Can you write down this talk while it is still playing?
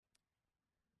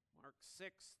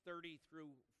6:30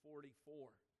 through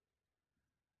 44.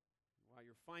 While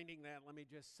you're finding that, let me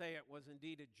just say it was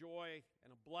indeed a joy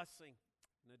and a blessing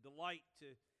and a delight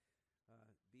to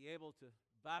be able to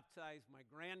baptize my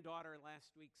granddaughter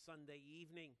last week, Sunday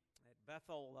evening, at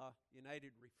Bethel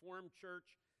United Reformed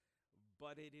Church.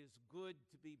 But it is good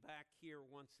to be back here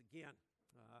once again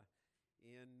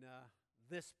in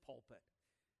this pulpit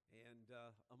and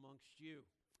amongst you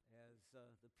as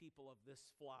the people of this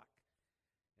flock.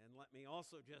 And let me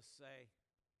also just say,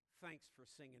 thanks for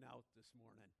singing out this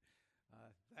morning.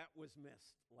 That was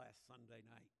missed last Sunday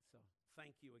night, so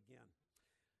thank you again.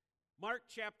 Mark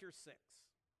chapter 6.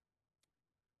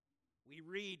 We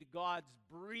read God's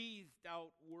breathed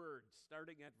out words,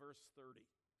 starting at verse 30.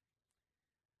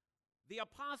 The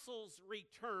apostles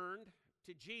returned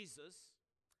to Jesus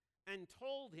and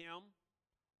told him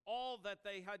all that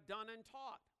they had done and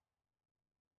taught.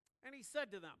 And he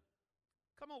said to them,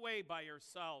 "Come away by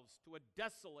yourselves to a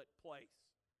desolate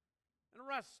place and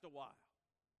rest a while."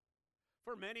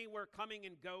 For many were coming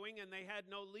and going, and they had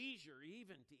no leisure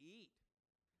even to eat.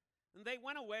 And they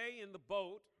went away in the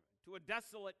boat to a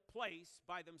desolate place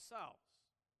by themselves.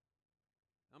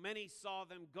 Now many saw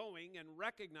them going and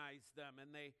recognized them,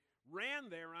 and they ran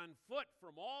there on foot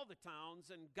from all the towns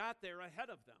and got there ahead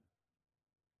of them.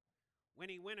 When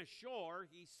he went ashore,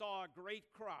 he saw a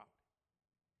great crowd.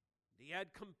 And he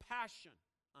had compassion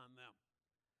on them,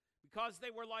 because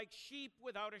they were like sheep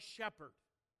without a shepherd.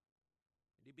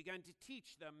 And he began to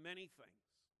teach them many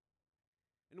things.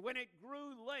 And when it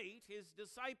grew late, his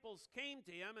disciples came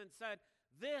to him and said,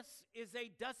 "This is a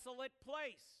desolate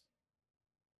place.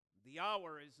 The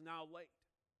hour is now late.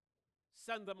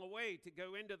 Send them away to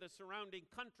go into the surrounding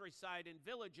countryside and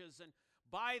villages and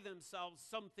buy themselves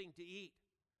something to eat."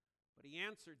 But he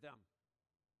answered them,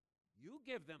 "You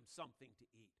give them something to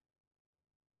eat."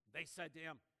 They said to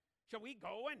him, "Shall we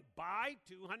go and buy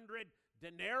 200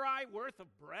 denarii worth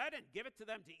of bread and give it to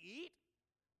them to eat?"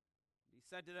 And he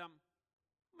said to them,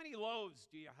 "How many loaves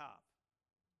do you have?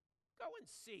 Go and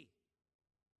see."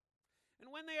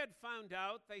 And when they had found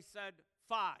out, they said,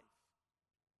 5,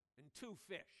 and 2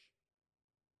 fish.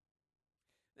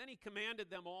 Then he commanded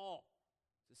them all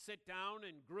to sit down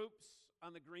in groups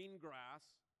on the green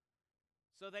grass.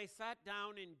 So they sat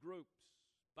down in groups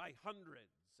by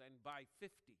hundreds and by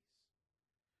 50s.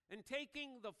 And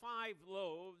taking the 5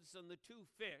 loaves and the 2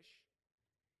 fish,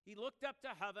 he looked up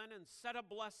to heaven and said a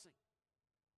blessing,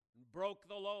 and broke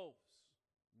the loaves,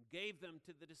 and gave them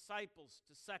to the disciples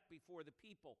to set before the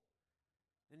people.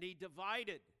 And he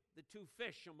divided the 2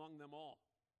 fish among them all.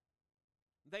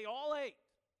 They all ate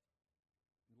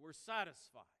and were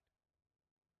satisfied.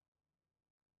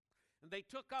 And they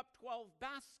took up 12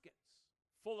 baskets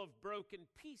full of broken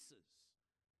pieces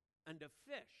and of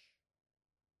fish.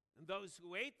 And those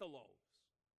who ate the loaves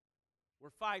were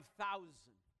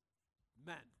 5,000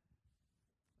 men.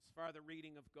 As far as the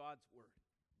reading of God's word,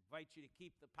 I invite you to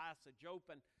keep the passage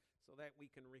open so that we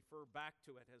can refer back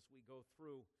to it as we go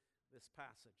through this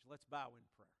passage. Let's bow in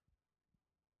prayer.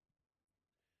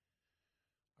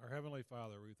 Our Heavenly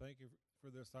Father, we thank you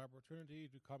for this opportunity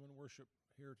to come and worship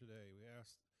here today. We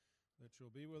ask that you'll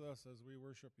be with us as we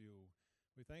worship you.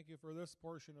 We thank you for this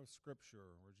portion of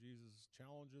Scripture where Jesus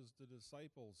challenges the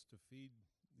disciples to feed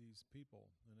these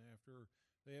people. And after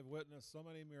they have witnessed so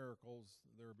many miracles,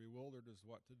 they're bewildered as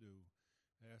what to do.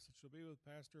 I ask that you'll be with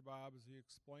Pastor Bob as he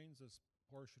explains this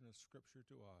portion of Scripture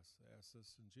to us. I ask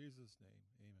this in Jesus' name.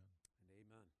 Amen. And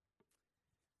amen.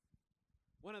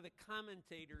 One of the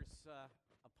commentators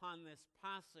upon this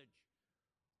passage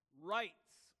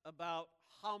writes about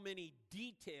how many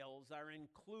details are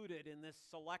included in this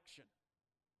selection.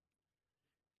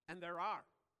 And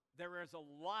there is a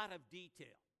lot of detail.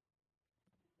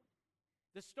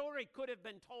 The story could have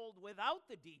been told without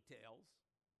the details,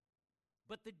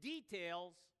 but the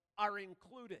details are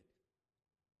included.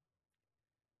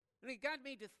 And it got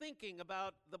me to thinking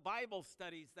about the Bible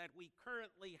studies that we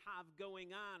currently have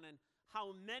going on and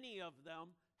how many of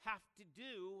them have to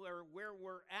do, or where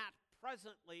we're at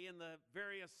presently in the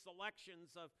various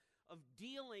selections of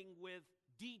dealing with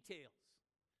details.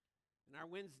 In our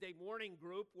Wednesday morning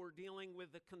group, we're dealing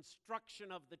with the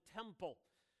construction of the temple.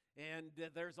 And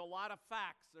there's a lot of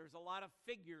facts, there's a lot of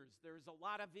figures, there's a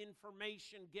lot of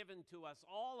information given to us,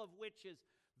 all of which is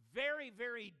very,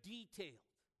 very detailed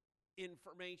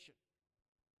information.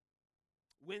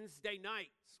 Wednesday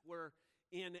nights, we're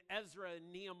in Ezra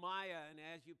and Nehemiah, and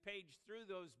as you page through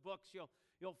those books,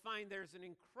 you'll find there's an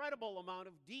incredible amount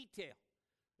of detail.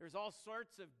 There's all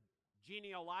sorts of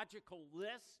genealogical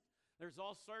lists. There's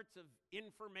all sorts of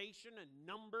information and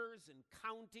numbers and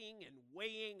counting and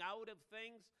weighing out of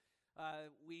things.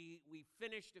 We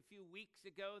finished a few weeks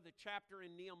ago the chapter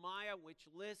in Nehemiah which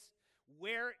lists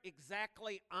where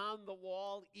exactly on the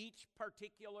wall each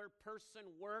particular person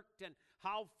worked and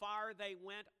how far they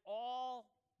went, all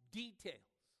details.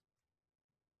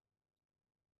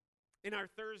 In our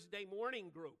Thursday morning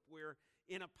group, we're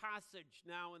in a passage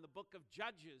now in the book of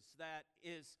Judges that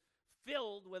is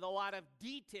filled with a lot of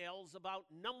details about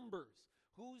numbers.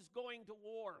 Who's going to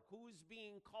war? Who's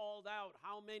being called out?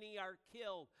 How many are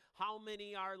killed? How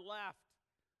many are left?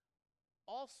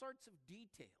 All sorts of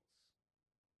details.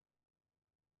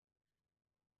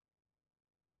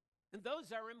 And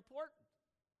those are important.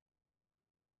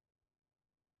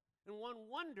 And one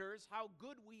wonders how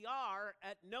good we are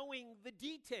at knowing the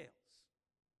details.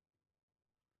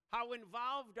 How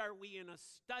involved are we in a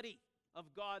study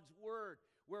of God's Word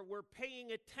where we're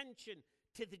paying attention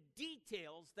to the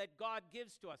details that God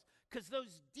gives to us? Because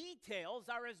those details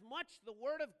are as much the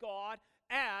Word of God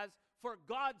as for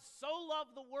God so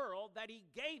loved the world that He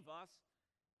gave us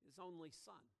His only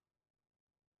Son.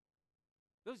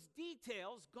 Those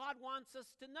details God wants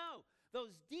us to know.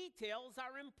 Those details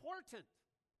are important.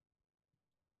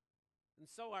 And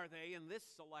so are they in this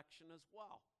selection as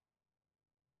well.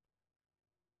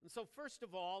 And so first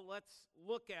of all, let's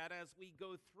look at, as we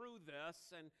go through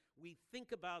this and we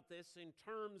think about this in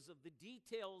terms of the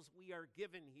details we are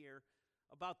given here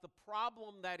about the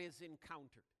problem that is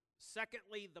encountered.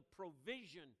 Secondly, the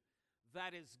provision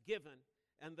that is given.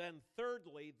 And then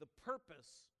thirdly, the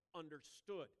purpose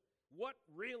understood. What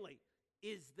really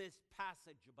is this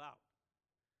passage about?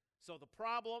 So the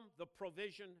problem, the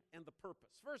provision, and the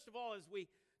purpose. First of all, as we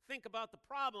think about the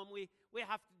problem, we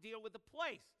have to deal with the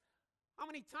place. How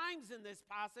many times in this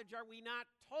passage are we not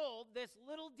told this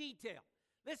little detail?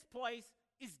 This place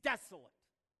is desolate.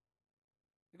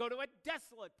 They go to a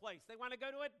desolate place. They want to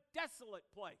go to a desolate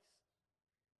place.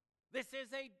 This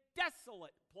is a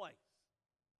desolate place.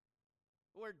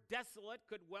 The word desolate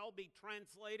could well be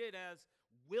translated as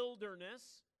wilderness.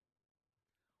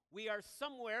 We are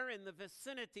somewhere in the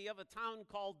vicinity of a town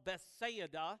called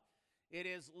Bethsaida. It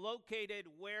is located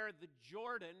where the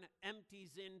Jordan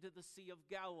empties into the Sea of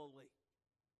Galilee.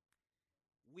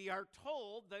 We are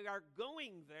told they are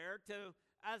going there to,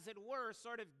 as it were,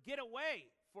 sort of get away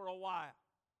for a while.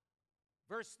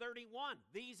 Verse 31,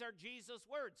 these are Jesus'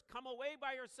 words. Come away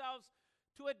by yourselves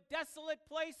to a desolate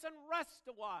place and rest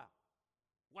a while.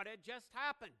 What had just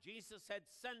happened? Jesus had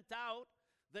sent out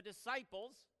the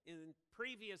disciples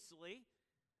previously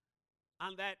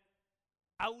on that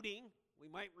outing. We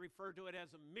might refer to it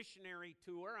as a missionary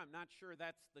tour. I'm not sure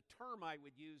that's the term I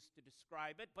would use to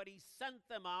describe it, but he sent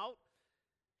them out.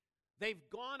 They've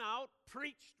gone out,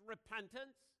 preached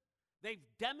repentance. They've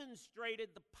demonstrated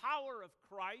the power of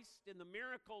Christ in the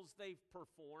miracles they've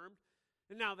performed,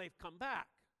 and now they've come back.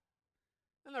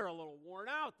 And they're a little worn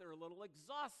out. They're a little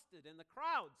exhausted, and the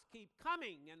crowds keep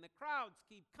coming, and the crowds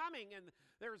keep coming, and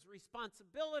there's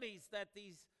responsibilities that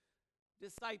these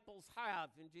disciples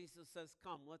have. And Jesus says,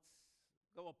 come, let's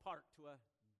go apart to a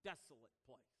desolate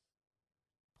place.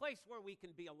 A place where we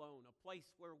can be alone, a place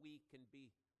where we can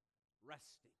be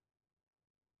resting.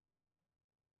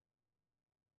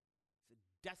 It's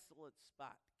a desolate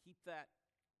spot. Keep that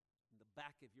in the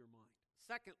back of your mind.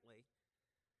 Secondly,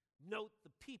 note the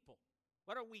people.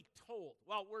 What are we told?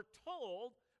 Well, we're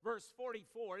told, verse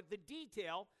 44, the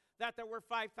detail that there were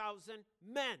 5,000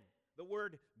 men. The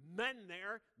word men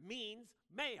there means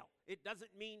male. It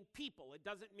doesn't mean people. It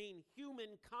doesn't mean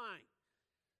humankind.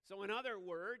 So in other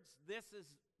words, this is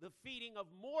the feeding of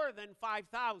more than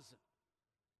 5,000.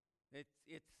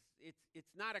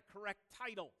 It's not a correct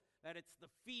title that it's the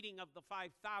feeding of the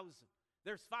 5,000.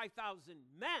 There's 5,000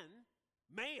 men,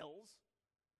 males,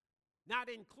 not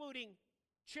including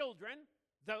children,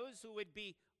 those who would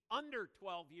be under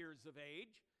 12 years of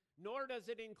age, nor does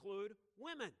it include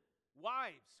women,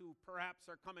 wives who perhaps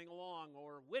are coming along,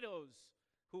 or widows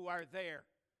who are there,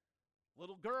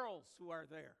 little girls who are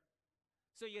there.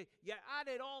 So you add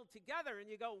it all together and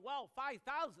you go, well,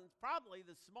 5,000 is probably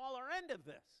the smaller end of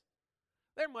this.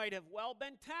 There might have well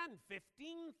been 10,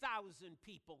 15,000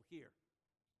 people here.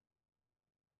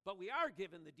 But we are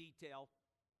given the detail,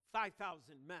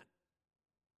 5,000 men.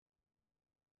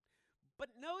 But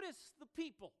notice the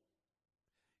people.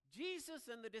 Jesus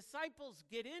and the disciples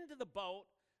get into the boat.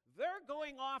 They're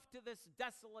going off to this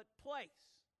desolate place.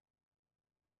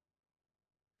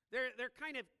 They're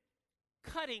kind of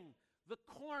cutting the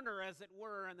corner, as it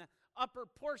were, in the upper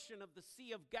portion of the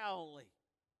Sea of Galilee.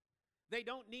 They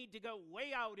don't need to go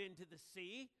way out into the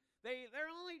sea.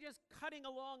 They're only just cutting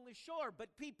along the shore, but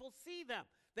people see them.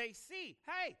 They see,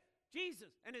 hey,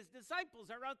 Jesus and his disciples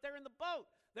are out there in the boat.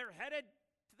 They're headed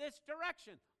to this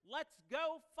direction. Let's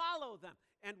go follow them.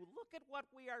 And look at what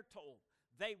we are told.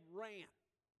 They ran.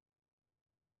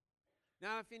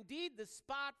 Now, if indeed the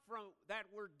spot that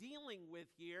we're dealing with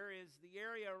here is the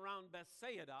area around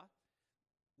Bethsaida,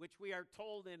 which we are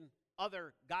told in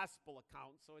other gospel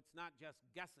accounts, so it's not just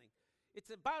guessing,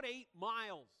 it's about 8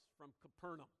 miles from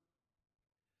Capernaum.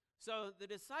 So the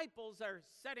disciples are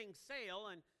setting sail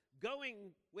and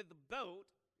going with the boat.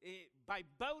 By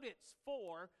boat it's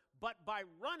 4, but by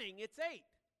running it's 8.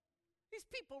 These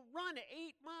people run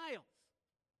 8 miles.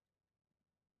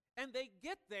 And they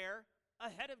get there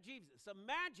ahead of Jesus.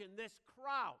 Imagine this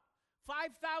crowd,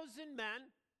 5,000 men,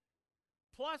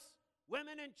 plus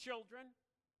women and children.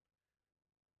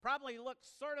 Probably looks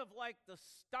sort of like the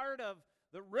start of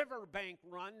the riverbank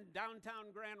run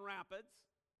downtown Grand Rapids,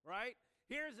 right?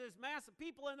 Here's this mass of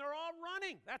people, and they're all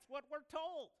running. That's what we're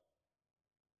told.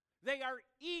 They are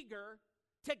eager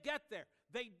to get there.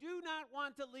 They do not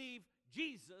want to leave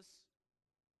Jesus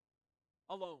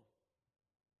alone.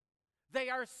 They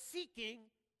are seeking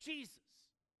Jesus.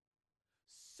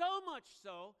 So much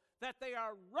so that they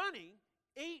are running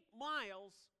 8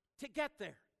 miles to get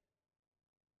there.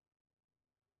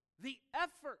 The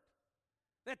effort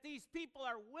that these people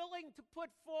are willing to put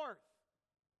forth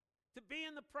to be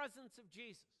in the presence of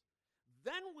Jesus.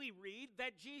 Then we read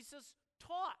that Jesus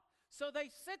taught. So they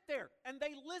sit there and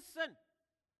they listen.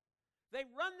 They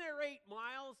run their 8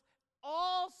 miles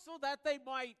all so that they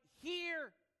might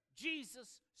hear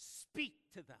Jesus speak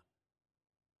to them.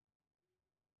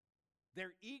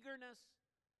 Their eagerness,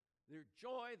 their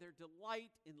joy, their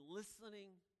delight in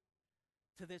listening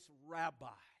to this rabbi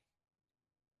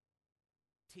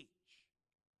teach.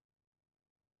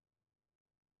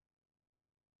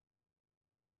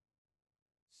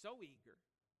 So eager,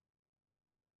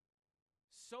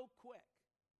 so quick,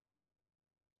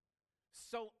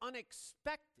 so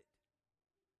unexpected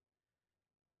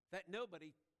that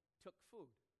nobody took food.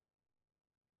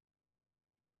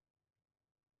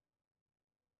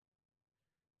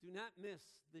 Do not miss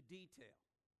the detail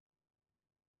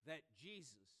that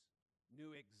Jesus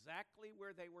knew exactly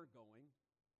where they were going.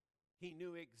 He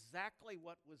knew exactly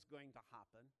what was going to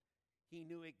happen. He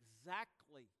knew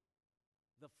exactly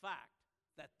the fact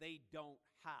that they don't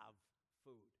have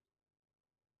food.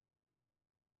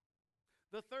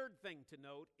 The third thing to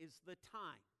note is the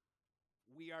time.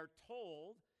 We are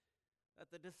told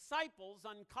that the disciples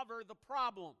uncover the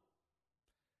problem.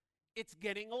 It's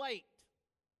getting late.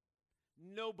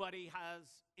 Nobody has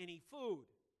any food.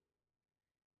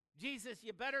 Jesus,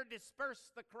 you better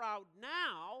disperse the crowd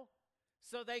now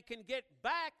so they can get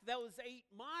back those 8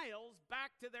 miles,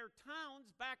 back to their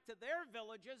towns, back to their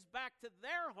villages, back to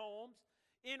their homes,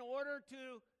 in order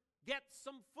to get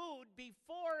some food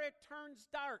before it turns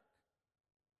dark.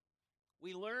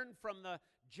 We learn from the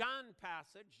John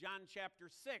passage, John chapter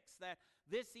 6, that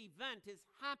this event is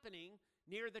happening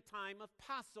near the time of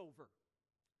Passover.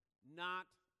 Not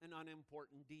an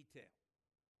unimportant detail.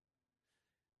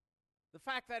 The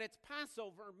fact that it's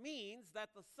Passover means that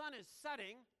the sun is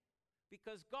setting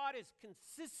because God is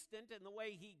consistent in the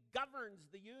way he governs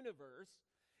the universe.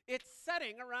 It's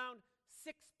setting around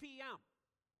 6 p.m.,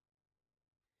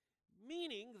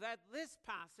 meaning that this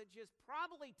passage is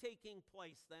probably taking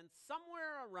place then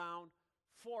somewhere around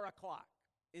 4 o'clock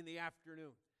in the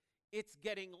afternoon. It's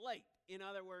getting late. In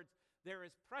other words, there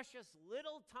is precious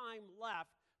little time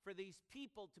left for these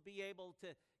people to be able to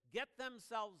get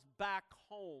themselves back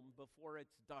home before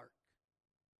it's dark.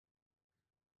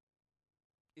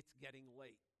 It's getting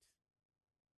late.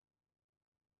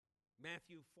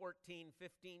 Matthew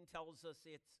 14:15 tells us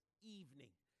it's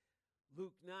evening.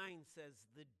 Luke 9 says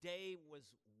the day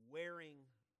was wearing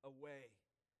away,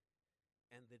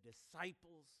 and the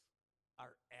disciples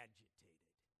are agitated.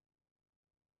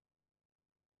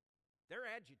 They're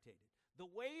agitated. The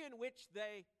way in which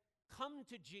they come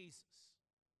to Jesus,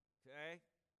 okay,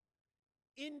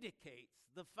 indicates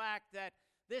the fact that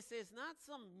this is not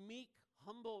some meek,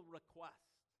 humble request,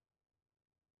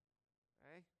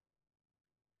 okay?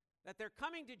 That they're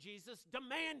coming to Jesus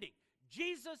demanding,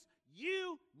 Jesus,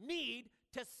 you need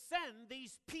to send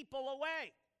these people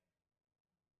away.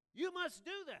 You must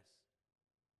do this.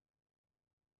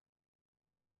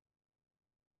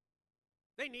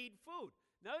 They need food.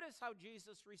 Notice how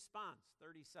Jesus responds,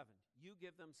 37. You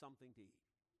give them something to eat.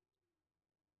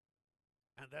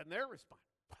 And then their response,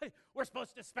 we're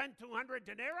supposed to spend 200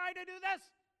 denarii to do this?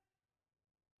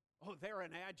 Oh, they're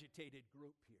an agitated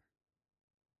group here.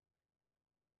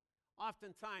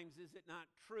 Oftentimes, is it not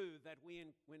true that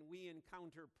when we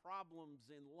encounter problems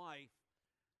in life,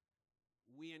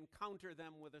 we encounter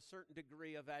them with a certain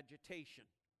degree of agitation?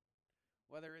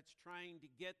 whether it's trying to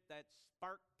get that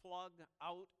spark plug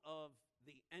out of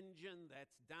the engine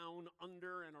that's down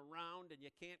under and around and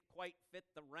you can't quite fit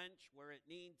the wrench where it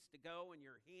needs to go and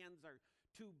your hands are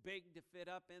too big to fit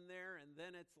up in there and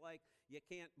then it's like you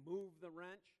can't move the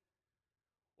wrench.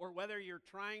 Or whether you're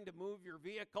trying to move your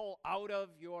vehicle out of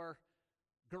your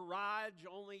garage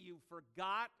only you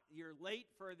forgot, you're late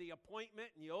for the appointment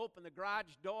and you open the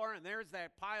garage door and there's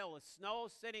that pile of snow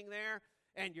sitting there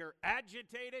and you're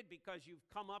agitated because you've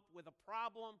come up with a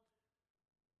problem.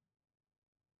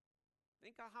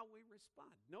 Think of how we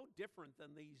respond. No different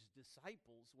than these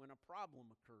disciples when a problem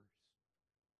occurs.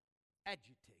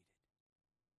 Agitated.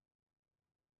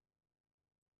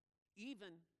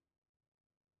 Even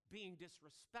being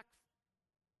disrespectful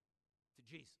to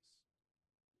Jesus.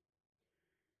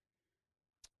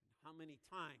 And how many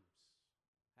times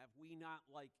have we not,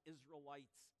 like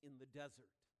Israelites in the desert,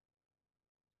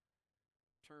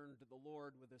 turned to the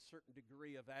Lord with a certain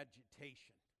degree of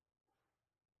agitation?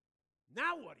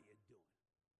 Now what are you doing?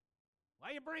 Why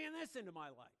are you bringing this into my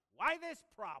life? Why this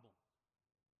problem?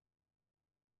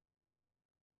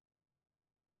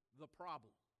 The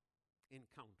problem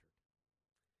encountered.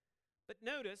 But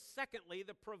notice, secondly,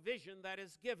 the provision that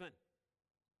is given.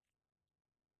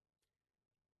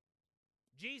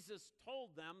 Jesus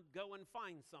told them, go and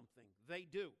find something. They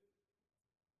do.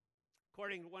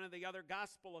 According to one of the other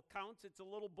gospel accounts, it's a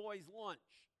little boy's lunch.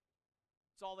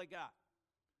 That's all they got.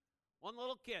 One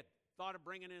little kid thought of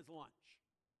bringing his lunch.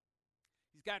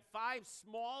 He's got 5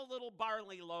 small little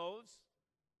barley loaves,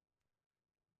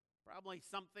 probably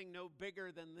something no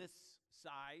bigger than this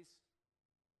size,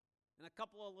 and a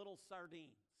couple of little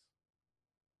sardines.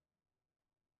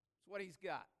 That's what he's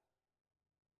got.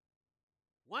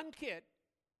 One kid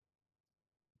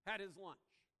had his lunch.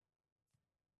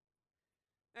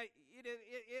 Now,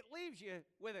 it leaves you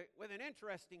with an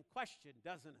interesting question,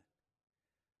 doesn't it?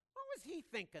 What was he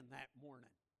thinking that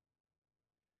morning?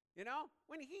 You know,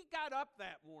 when he got up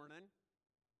that morning,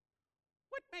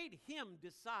 what made him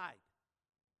decide?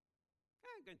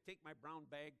 I'm going to take my brown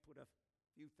bag, put a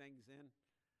few things in.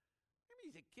 Maybe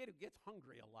he's a kid who gets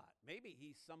hungry a lot. Maybe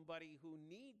he's somebody who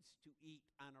needs to eat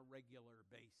on a regular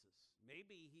basis.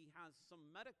 Maybe he has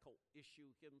some medical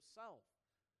issue himself,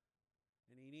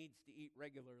 and he needs to eat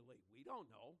regularly. We don't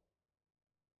know.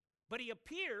 But he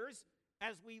appears,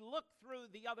 as we look through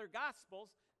the other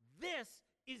Gospels, this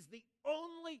is the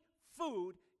only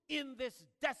food in this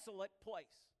desolate place.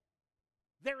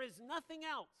 There is nothing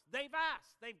else. They've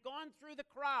asked. They've gone through the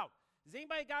crowd. Has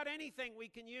anybody got anything we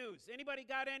can use? Anybody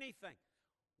got anything?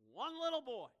 One little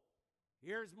boy.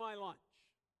 Here's my lunch.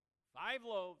 5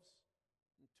 loaves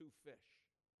and 2 fish.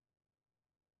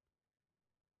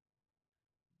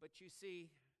 But you see,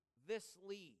 this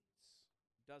leads,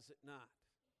 does it not?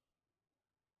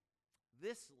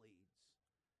 This leads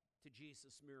to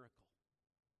Jesus' miracle.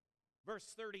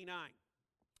 Verse 39.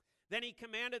 Then he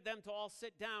commanded them to all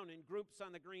sit down in groups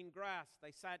on the green grass.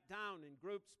 They sat down in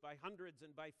groups by hundreds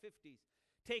and by 50s,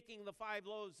 taking the 5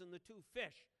 loaves and the 2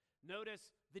 fish.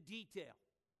 Notice the detail.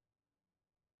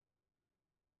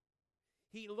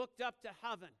 He looked up to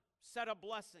heaven, said a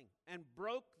blessing, and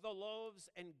broke the loaves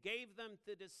and gave them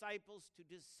to the disciples to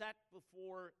set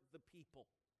before the people.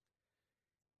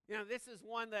 You know, this is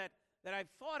one that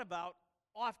I've thought about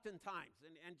oftentimes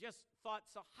and just thought,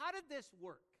 so how did this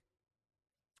work?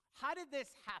 How did this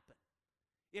happen?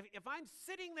 If I'm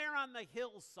sitting there on the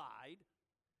hillside,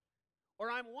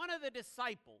 or I'm one of the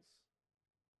disciples,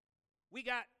 we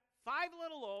got 5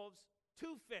 little loaves,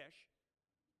 2 fish.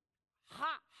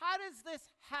 How does this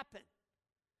happen?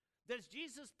 Does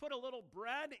Jesus put a little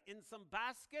bread in some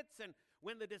baskets, and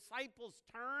when the disciples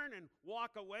turn and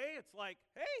walk away, it's like,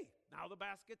 hey, now the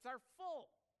baskets are full?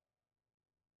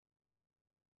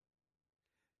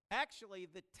 Actually,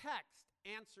 the text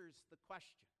answers the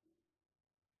question.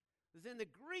 Because in the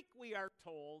Greek, we are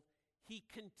told, he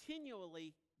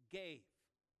continually gave.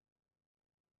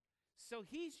 So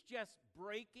he's just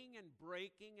breaking and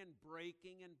breaking and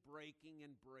breaking and breaking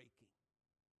and breaking.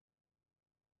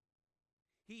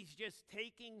 He's just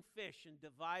taking fish and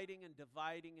dividing and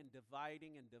dividing and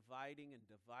dividing and dividing and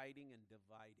dividing and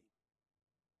dividing.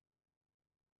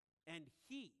 And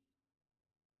he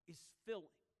is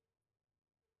filling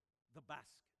the baskets.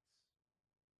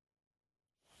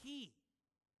 He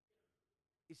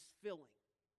is filling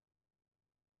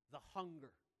the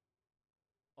hunger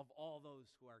of all those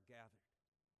who are gathered.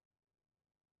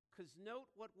 Because note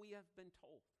what we have been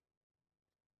told.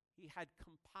 He had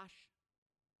compassion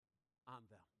on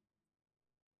them.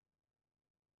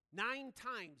 9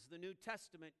 times the New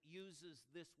Testament uses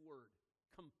this word,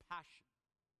 compassion.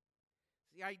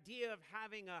 It's the idea of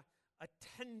having a a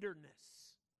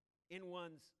tenderness in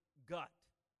one's gut.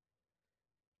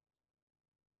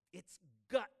 It's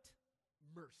gut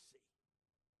mercy.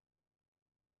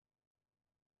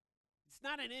 It's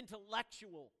not an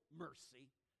intellectual mercy.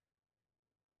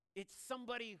 It's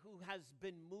somebody who has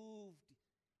been moved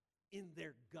in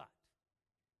their gut,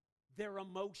 their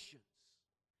emotions.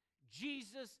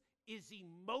 Jesus is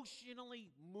emotionally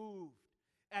moved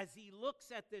as he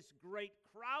looks at this great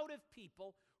crowd of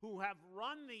people who have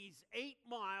run these 8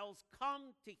 miles,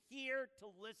 come to hear, to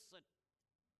listen,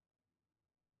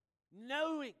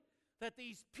 knowing that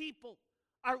these people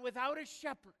are without a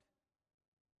shepherd.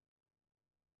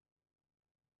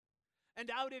 And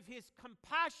out of his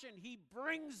compassion, he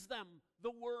brings them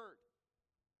the word.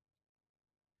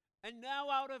 And now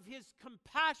out of his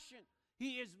compassion,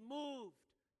 he is moved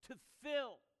to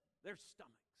fill their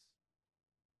stomachs.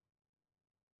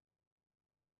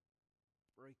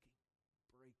 Breaking,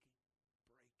 breaking, breaking, breaking.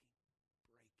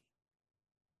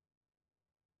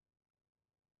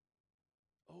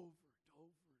 Over and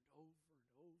over and over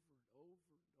and over and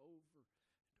over and over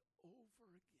and over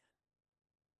again.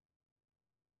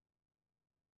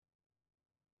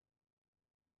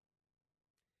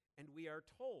 And we are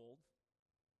told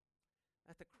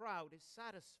that the crowd is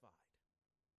satisfied.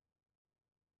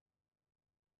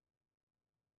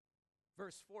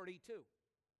 Verse 42.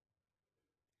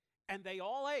 And they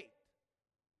all ate.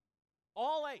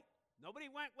 All ate. Nobody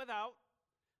went without.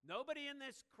 Nobody in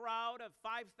this crowd of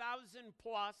 5,000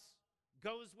 plus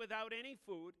goes without any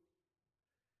food.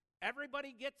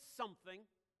 Everybody gets something.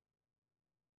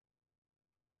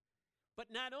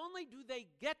 But not only do they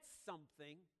get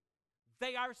something,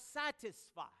 they are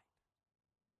satisfied.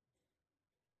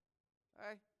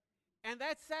 Right? And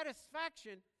that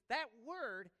satisfaction, that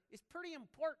word is pretty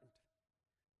important,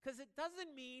 because it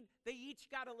doesn't mean they each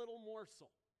got a little morsel.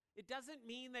 It doesn't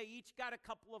mean they each got a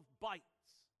couple of bites.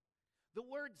 The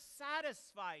word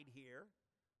satisfied here,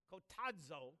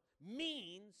 kotazo,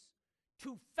 means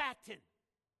to fatten.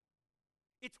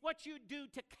 It's what you do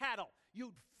to cattle.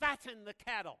 You'd fatten the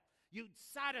cattle. You'd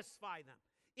satisfy them.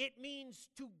 It means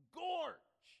to gorge.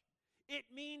 It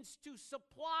means to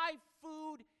supply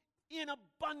food in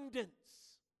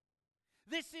abundance.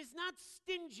 This is not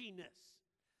stinginess.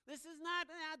 This is not,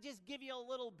 I'll just give you a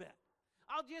little bit.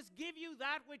 I'll just give you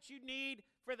that which you need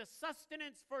for the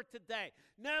sustenance for today.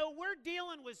 No, we're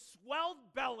dealing with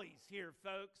swelled bellies here,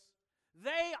 folks.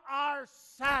 They are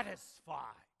satisfied.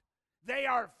 They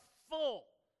are full.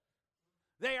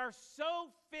 They are so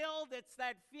filled, it's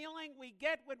that feeling we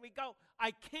get when we go,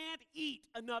 I can't eat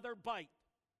another bite.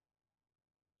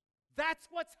 That's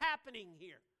what's happening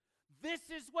here.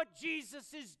 This is what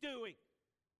Jesus is doing.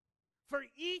 For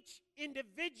each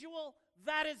individual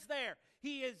that is there,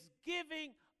 he is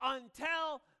giving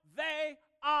until they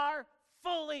are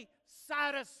fully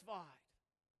satisfied.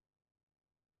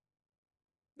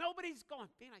 Nobody's going,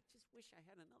 man, I just wish I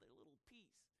had another little piece.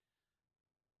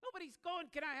 Nobody's going,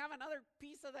 can I have another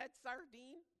piece of that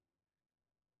sardine?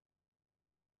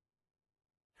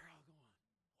 They're all going,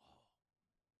 whoa,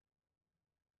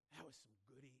 that was some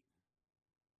good eating.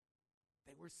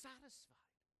 They were satisfied.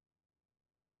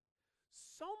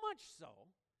 So much so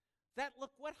that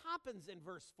look what happens in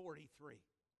verse 43.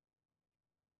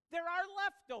 There are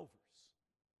leftovers.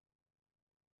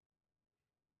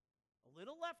 A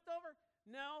little leftover?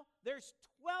 No, there's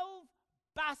 12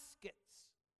 baskets.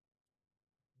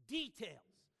 Details.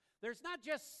 There's not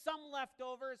just some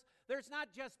leftovers. There's not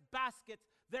just baskets.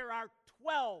 There are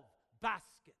 12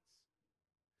 baskets.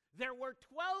 There were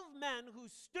 12 men who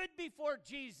stood before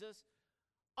Jesus,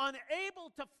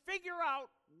 unable to figure out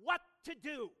what to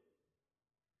do.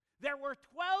 There were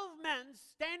 12 men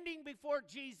standing before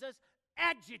Jesus,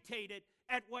 agitated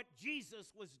at what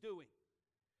Jesus was doing.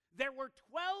 There were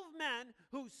 12 men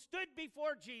who stood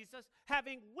before Jesus,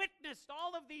 having witnessed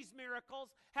all of these miracles,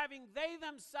 having they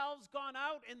themselves gone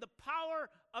out in the power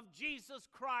of Jesus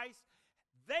Christ.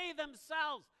 They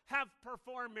themselves have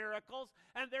performed miracles,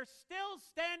 and they're still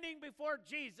standing before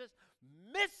Jesus,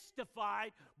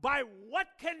 mystified by what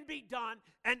can be done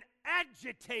and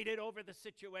agitated over the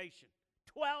situation.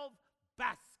 12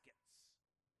 baskets.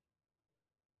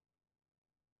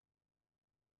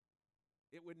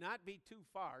 It would not be too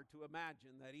far to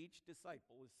imagine that each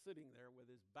disciple was sitting there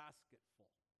with his basket full,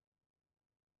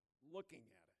 looking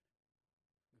at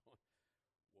it, going,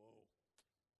 whoa,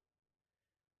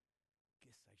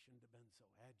 guess I shouldn't have been so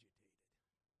agitated.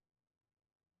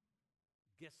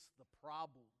 Guess the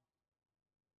problem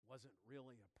wasn't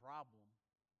really a problem.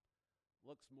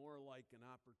 Looks more like an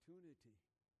opportunity.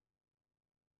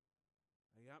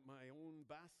 I got my own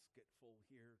basket full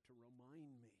here to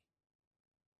remind me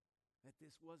that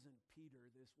this wasn't Peter,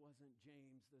 this wasn't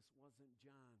James, this wasn't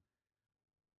John.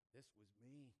 This was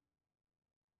me.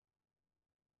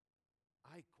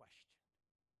 I questioned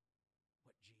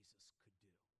what Jesus could do.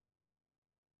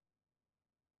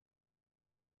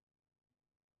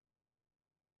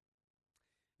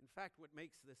 In fact, what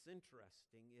makes this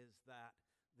interesting is that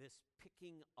this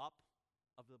picking up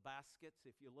of the baskets,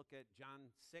 if you look at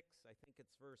John 6, I think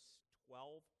it's verse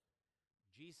 12,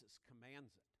 Jesus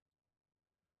commands it.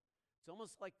 It's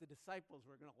almost like the disciples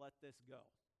were going to let this go.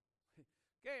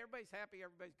 Okay, everybody's happy,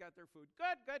 everybody's got their food.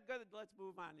 Good, good, good, let's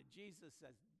move on. And Jesus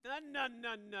says, no,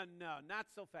 not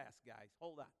so fast, guys.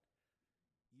 Hold on.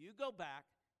 You go back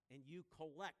and you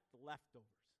collect the leftovers.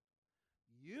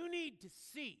 You need to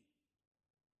see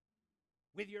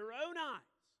with your own eyes,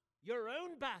 your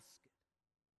own basket,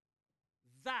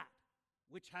 that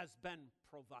which has been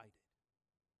provided.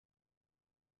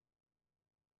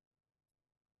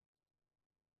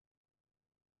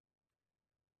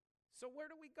 So where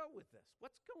do we go with this?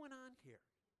 What's going on here?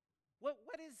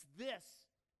 What is this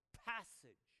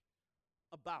passage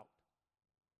about?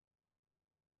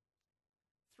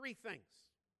 Three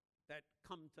things that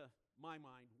come to my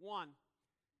mind. One,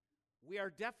 we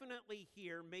are definitely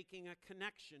here making a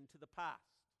connection to the past.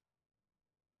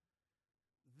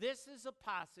 This is a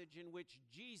passage in which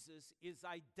Jesus is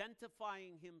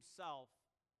identifying himself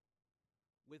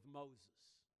with Moses.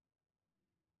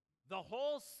 The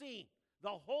whole scene.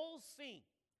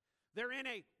 They're in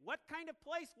a what kind of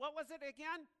place? What was it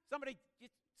again? Somebody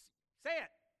say it.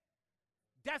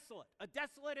 Desolate. A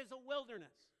desolate is a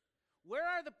wilderness. Where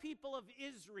are the people of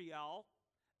Israel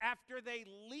after they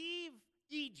leave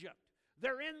Egypt?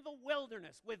 They're in the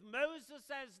wilderness with Moses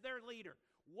as their leader.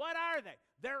 What are they?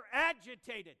 They're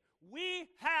agitated. We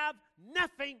have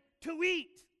nothing to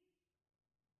eat.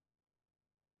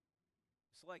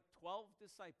 It's like 12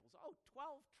 disciples.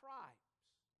 12 tribes.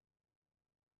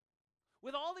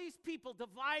 With all these people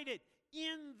divided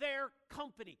in their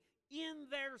company, in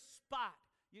their spot.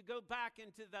 You go back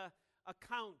into the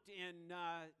account in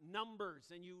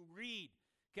Numbers and you read,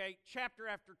 okay, chapter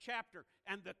after chapter,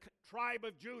 and the tribe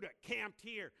of Judah camped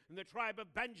here, and the tribe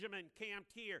of Benjamin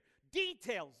camped here.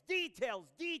 Details.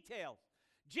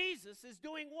 Jesus is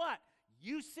doing what?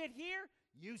 You sit here,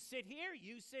 you sit here,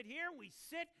 you sit here. We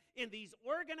sit in these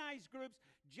organized groups,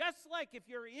 just like if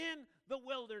you're in the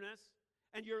wilderness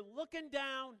and you're looking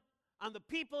down on the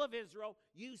people of Israel,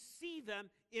 you see them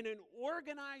in an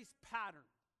organized pattern.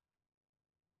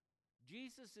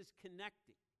 Jesus is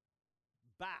connecting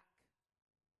back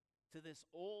to this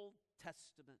Old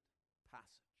Testament passage.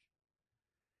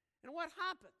 And what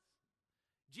happens?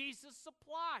 Jesus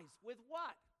supplies with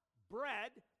what?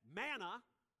 Bread, manna,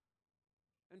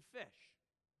 and fish.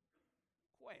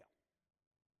 Quail.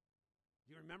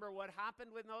 Do you remember what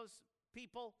happened when those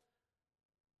people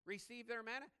received their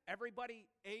manna? Everybody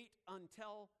ate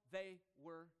until they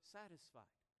were satisfied.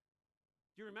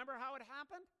 Do you remember how it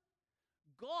happened?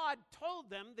 God told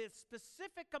them the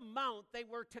specific amount they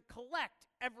were to collect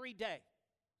every day.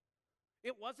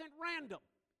 It wasn't random.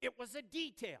 It was a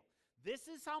detail. This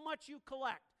is how much you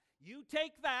collect. You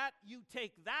take that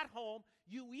home,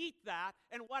 you eat that,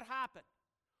 and what happened?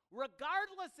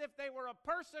 Regardless if they were a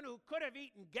person who could have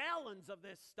eaten gallons of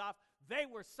this stuff, they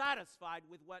were satisfied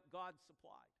with what God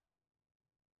supplied.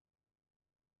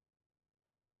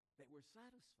 They were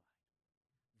satisfied.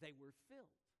 They were filled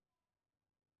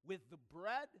with the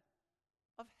bread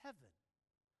of heaven,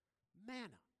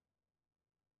 manna.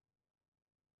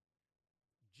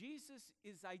 Jesus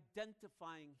is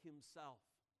identifying himself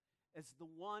as the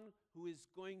one who is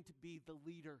going to be the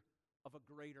leader of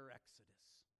a greater exodus.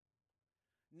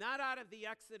 Not out of the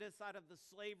exodus, out of the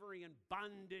slavery and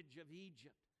bondage of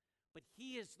Egypt, but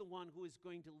he is the one who is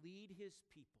going to lead his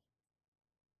people.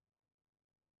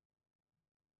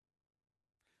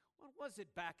 What was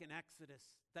it back in Exodus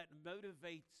that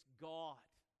motivates God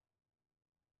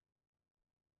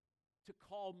to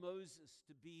call Moses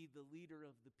to be the leader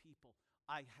of the people?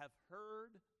 I have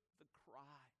heard the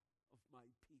cry of my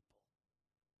people.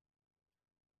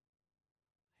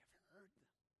 I have heard them.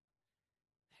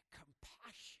 That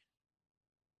compassion.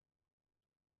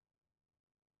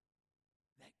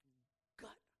 That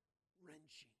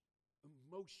gut-wrenching,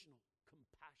 emotional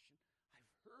compassion.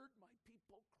 I've heard my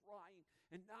people crying,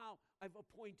 and now I've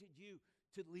appointed you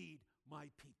to lead my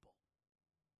people.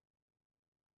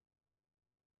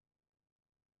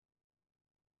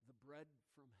 The bread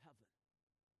from heaven,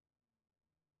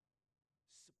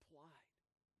 supplied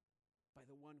by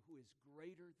the one who is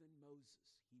greater than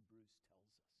Moses, Hebrews tells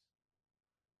us.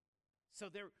 So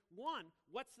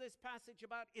what's this passage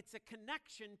about? It's a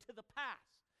connection to the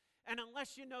past. And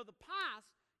unless you know the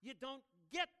past, you don't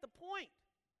get the point.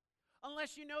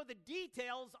 Unless you know the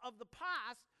details of the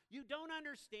past, you don't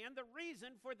understand the reason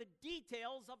for the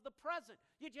details of the present.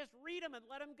 You just read them and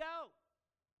let them go.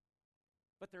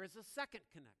 But there is a second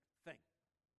thing.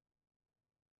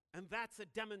 And that's a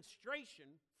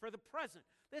demonstration for the present.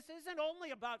 This isn't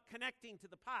only about connecting to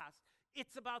the past,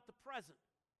 it's about the present.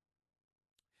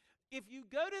 If you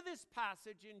go to this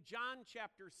passage in John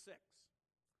chapter 6,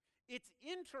 it's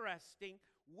interesting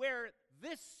where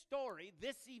this story,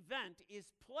 this event is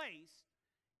placed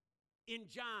in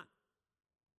John.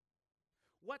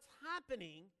 What's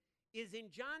happening is in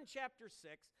John chapter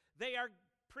 6, they are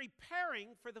preparing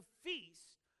for the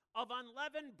feast of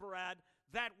unleavened bread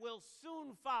that will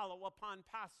soon follow upon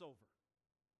Passover.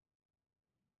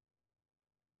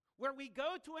 Where we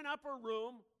go to an upper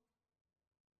room,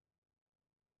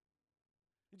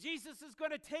 Jesus is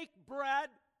going to take bread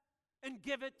and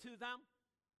give it to them.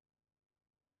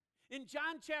 In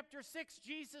John chapter 6,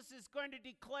 Jesus is going to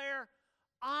declare,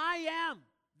 I am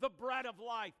the bread of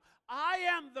life. I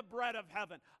am the bread of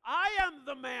heaven. I am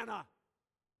the manna.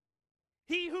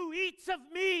 He who eats of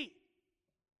me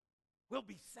will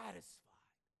be satisfied.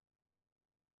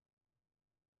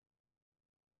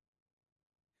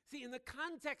 See, in the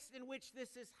context in which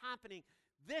this is happening,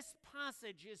 this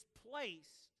passage is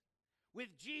placed with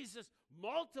Jesus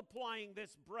multiplying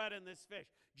this bread and this fish.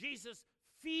 Jesus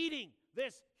feeding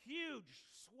this huge,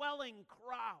 swelling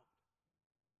crowd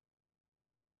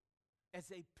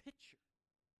as a picture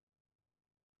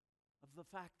of the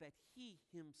fact that he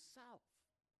himself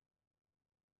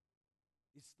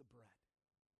is the bread.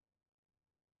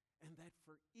 And that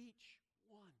for each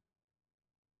one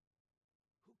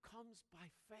who comes by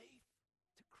faith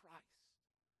to Christ,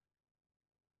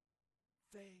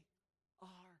 they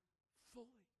are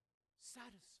fully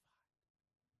satisfied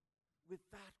with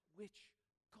that which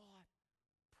God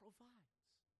provides.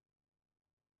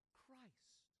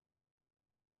 Christ,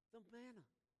 the manna,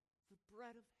 the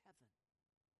bread of heaven.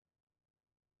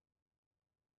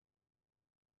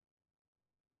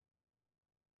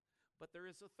 But there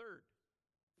is a third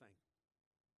thing.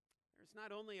 There's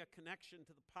not only a connection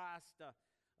to the past,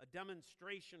 a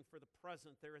demonstration for the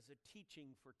present, there is a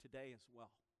teaching for today as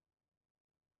well.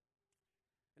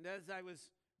 And as I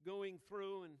was going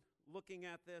through and looking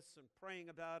at this and praying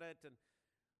about it and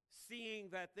seeing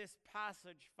that this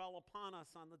passage fell upon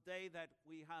us on the day that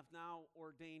we have now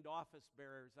ordained office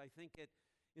bearers, I think it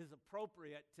is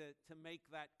appropriate to make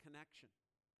that connection.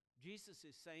 Jesus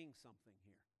is saying something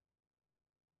here.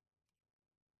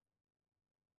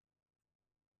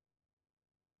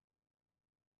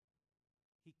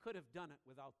 He could have done it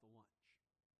without the lunch.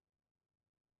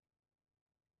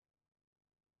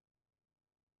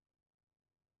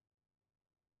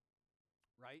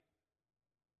 Right?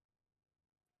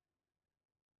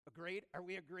 Agreed? Are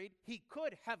we agreed? He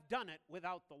could have done it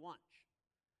without the lunch.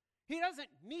 He doesn't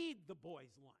need the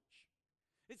boys' lunch.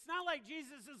 It's not like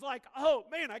Jesus is like, oh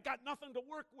man, I got nothing to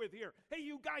work with here. Hey,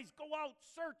 you guys go out,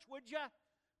 search, would you?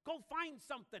 Go find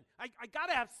something. I got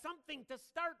to have something to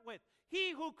start with.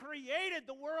 He who created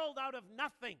the world out of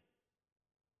nothing,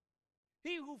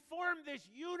 he who formed this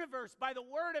universe by the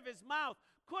word of his mouth,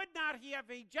 could not he have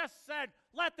just said,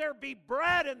 let there be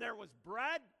bread, and there was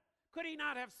bread? Could he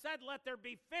not have said, let there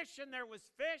be fish, and there was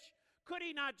fish? Could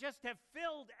he not just have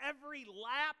filled every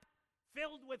lap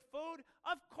filled with food?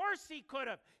 Of course he could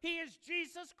have. He is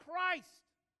Jesus Christ.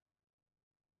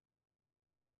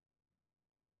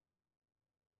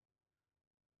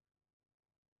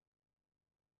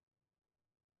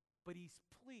 But he's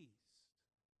pleased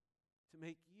to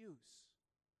make use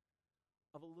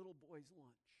of a little boy's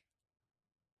lunch.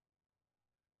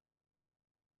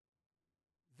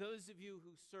 Those of you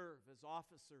who serve as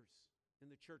officers in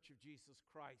the Church of Jesus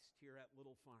Christ here at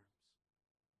Little Farms,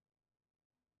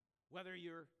 whether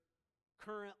you're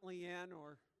currently in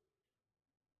or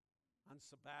on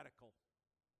sabbatical,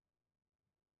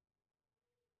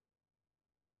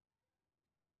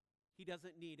 he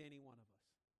doesn't need any one of us.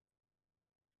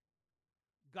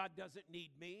 God doesn't need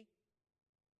me.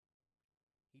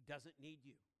 He doesn't need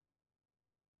you.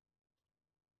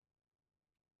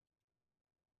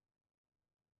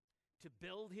 To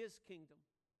build his kingdom,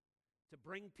 to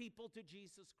bring people to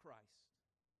Jesus Christ,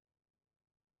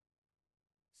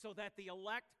 so that the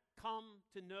elect come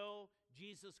to know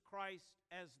Jesus Christ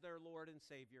as their Lord and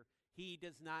Savior, he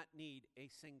does not need a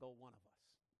single one of us.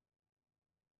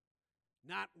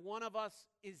 Not one of us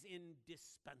is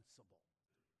indispensable.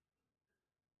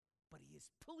 But he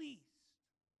is pleased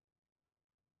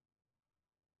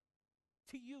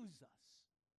to use us.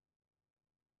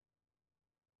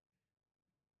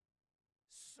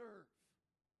 Serve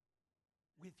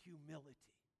with humility.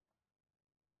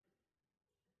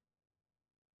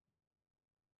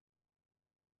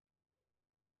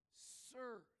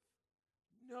 serve,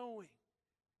 knowing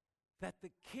that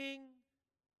the King,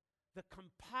 the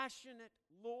compassionate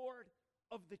Lord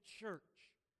of the church,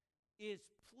 is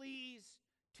pleased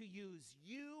to use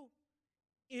you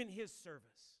in his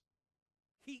service.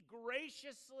 He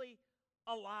graciously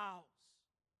allows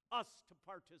us to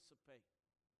participate.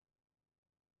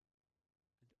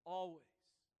 And always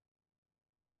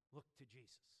look to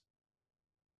Jesus.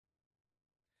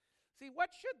 See, what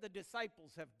should the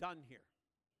disciples have done here?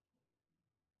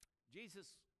 Jesus,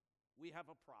 we have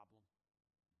a problem.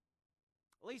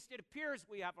 At least it appears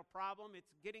we have a problem.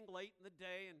 It's getting late in the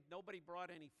day and nobody brought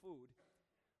any food.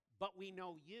 But we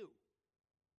know you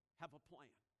have a plan.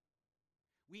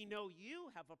 We know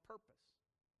you have a purpose.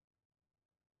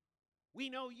 We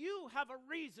know you have a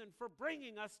reason for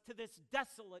bringing us to this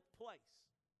desolate place.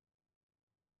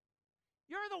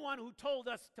 You're the one who told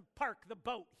us to park the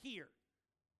boat here,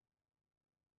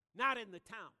 not in the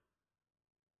town.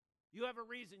 You have a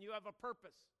reason. You have a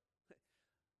purpose.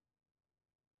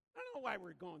 I don't know why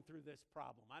we're going through this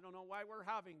problem. I don't know why we're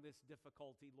having this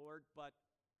difficulty, Lord, but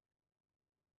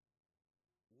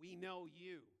we know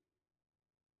you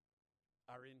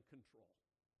are in control.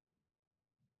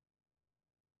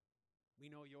 We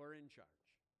know you're in charge.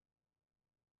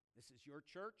 This is your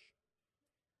church.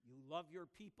 You love your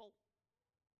people.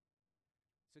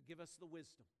 So give us the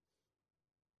wisdom.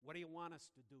 What do you want us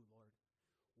to do, Lord?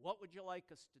 What would you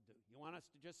like us to do? You want us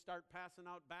to just start passing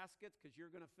out baskets because you're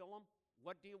going to fill them?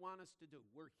 What do you want us to do?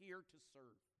 We're here to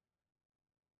serve.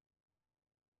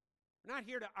 We're not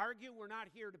here to argue. We're not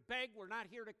here to beg. We're not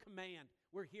here to command.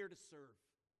 We're here to serve.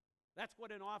 That's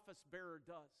what an office bearer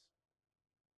does.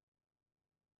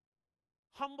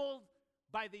 Humbled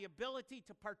by the ability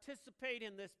to participate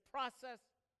in this process,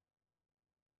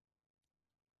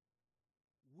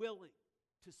 willing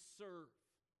to serve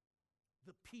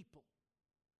the people.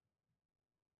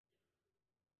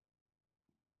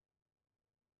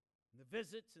 And the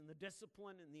visits and the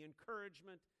discipline and the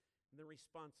encouragement and the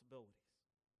responsibilities.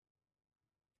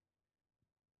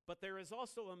 But there is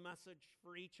also a message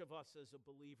for each of us as a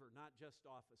believer, not just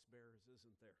office bearers,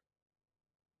 isn't there?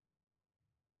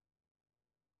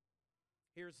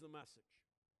 Here's the message.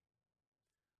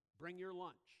 Bring your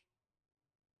lunch,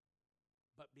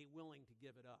 but be willing to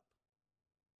give it up.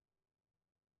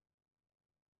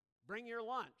 Bring your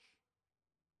lunch.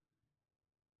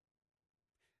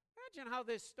 Imagine how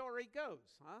this story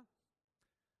goes, huh?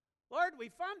 Lord, we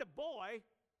found a boy.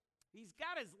 He's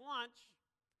got his lunch.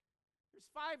 There's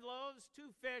 5 loaves,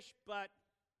 2 fish, but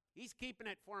he's keeping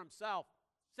it for himself.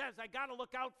 Says, I got to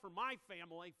look out for my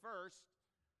family first.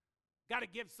 Got to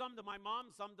give some to my mom,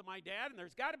 some to my dad, and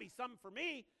there's got to be some for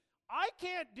me. I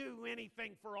can't do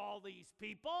anything for all these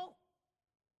people.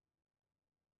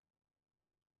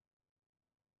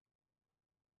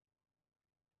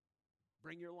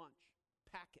 Bring your lunch.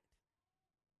 Pack it.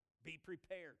 Be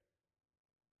prepared.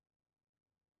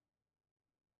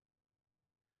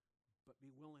 But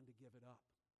be willing to give it up.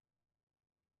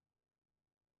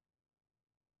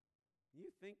 You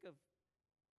think of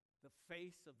the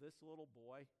face of this little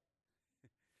boy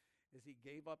as he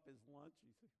gave up his lunch.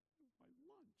 He said, my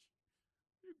lunch.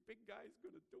 What big guy's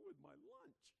going to do with my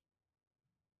lunch?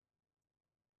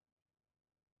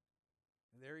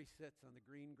 And there he sits on the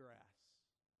green grass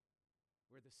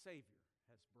where the Savior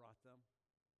has brought them.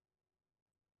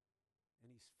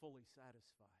 And he's fully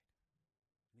satisfied.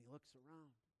 And he looks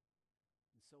around.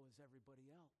 And so is everybody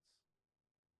else.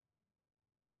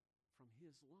 From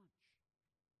his lunch.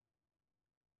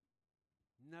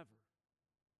 Never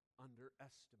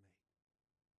underestimate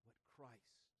what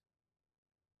Christ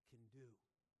can do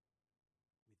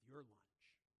with your lunch.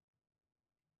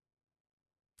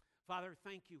 Father,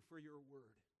 thank you for your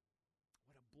word.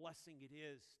 What a blessing it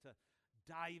is to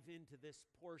dive into this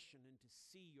portion and to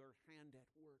see your hand at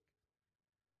work.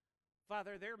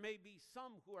 Father, there may be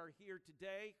some who are here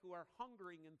today who are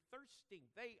hungering and thirsting.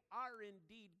 They are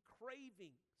indeed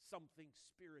craving something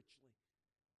spiritually.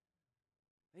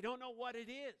 They don't know what it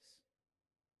is.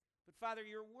 But Father,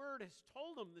 your word has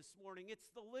told them this morning,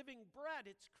 it's the living bread,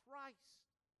 it's Christ.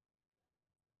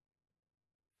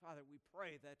 Father, we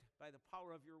pray that by the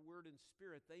power of your word and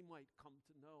spirit, they might come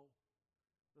to know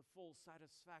the full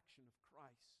satisfaction of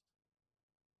Christ.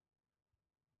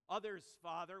 Others,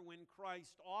 Father, when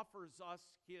Christ offers us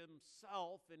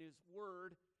himself and his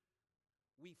word,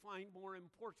 we find more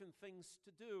important things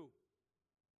to do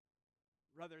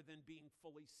rather than being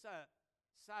fully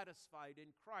satisfied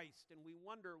in Christ. And we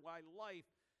wonder why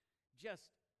life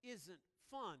just isn't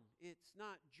fun. It's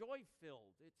not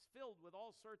joy-filled. It's filled with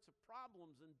all sorts of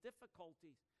problems and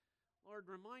difficulties. Lord,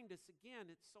 remind us again,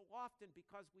 it's so often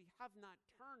because we have not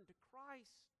turned to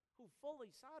Christ. who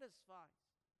fully satisfies.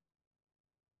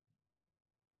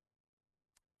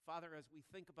 Father, as we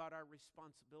think about our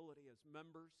responsibility as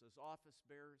members, as office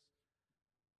bearers,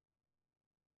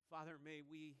 Father, may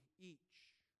we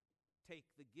each take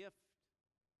the gift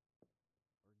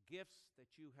or gifts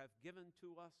that you have given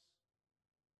to us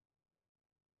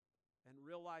and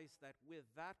realize that with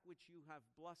that which you have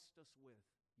blessed us with,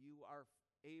 you are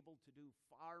able to do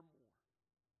far more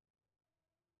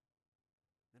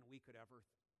than we could ever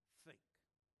think.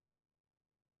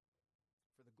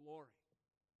 For the glory,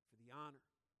 for the honor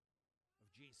of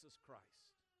Jesus Christ.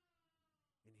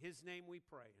 In his name we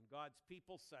pray, and God's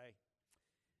people say,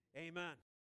 amen.